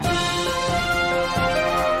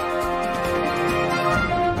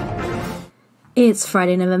It's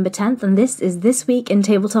Friday, November 10th, and this is This Week in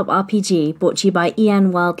Tabletop RPG, brought to you by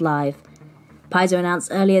EN World Live. Paizo announced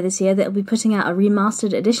earlier this year that it will be putting out a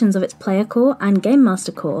remastered editions of its Player Core and Game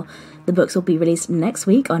Master Core. The books will be released next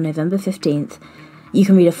week on November 15th. You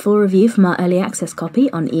can read a full review from our early access copy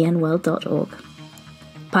on enworld.org.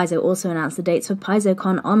 Paizo also announced the dates for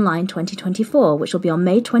PaizoCon Online 2024, which will be on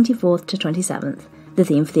May 24th to 27th. The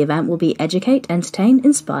theme for the event will be Educate, Entertain,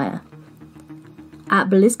 Inspire. At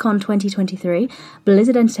BlizzCon 2023,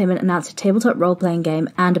 Blizzard Entertainment announced a tabletop role-playing game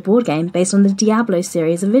and a board game based on the Diablo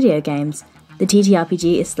series of video games. The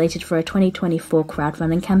TTRPG is slated for a 2024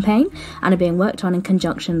 crowdfunding campaign and are being worked on in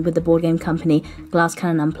conjunction with the board game company Glass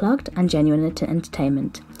Cannon Unplugged and Genuine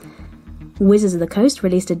Entertainment. Wizards of the Coast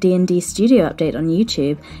released a D&D studio update on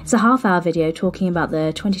YouTube. It's a half-hour video talking about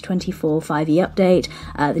the 2024 5e update,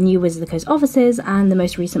 the new Wizards of the Coast offices, and the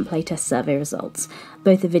most recent playtest survey results.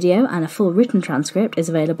 Both the video and a full written transcript is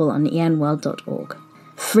available on enworld.org.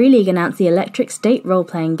 Free League announced the Electric State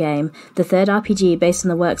role-playing game, the third RPG based on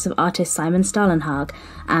the works of artist Simon Stalenhag,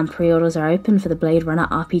 and pre-orders are open for the Blade Runner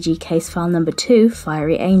RPG case file number 2,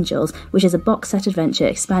 Fiery Angels, which is a box set adventure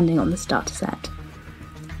expanding on the starter set.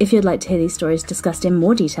 If you'd like to hear these stories discussed in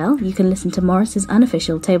more detail, you can listen to Morris's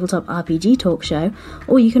unofficial tabletop RPG talk show,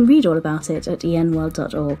 or you can read all about it at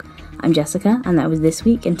enworld.org. I'm Jessica, and that was This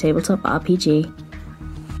Week in Tabletop RPG.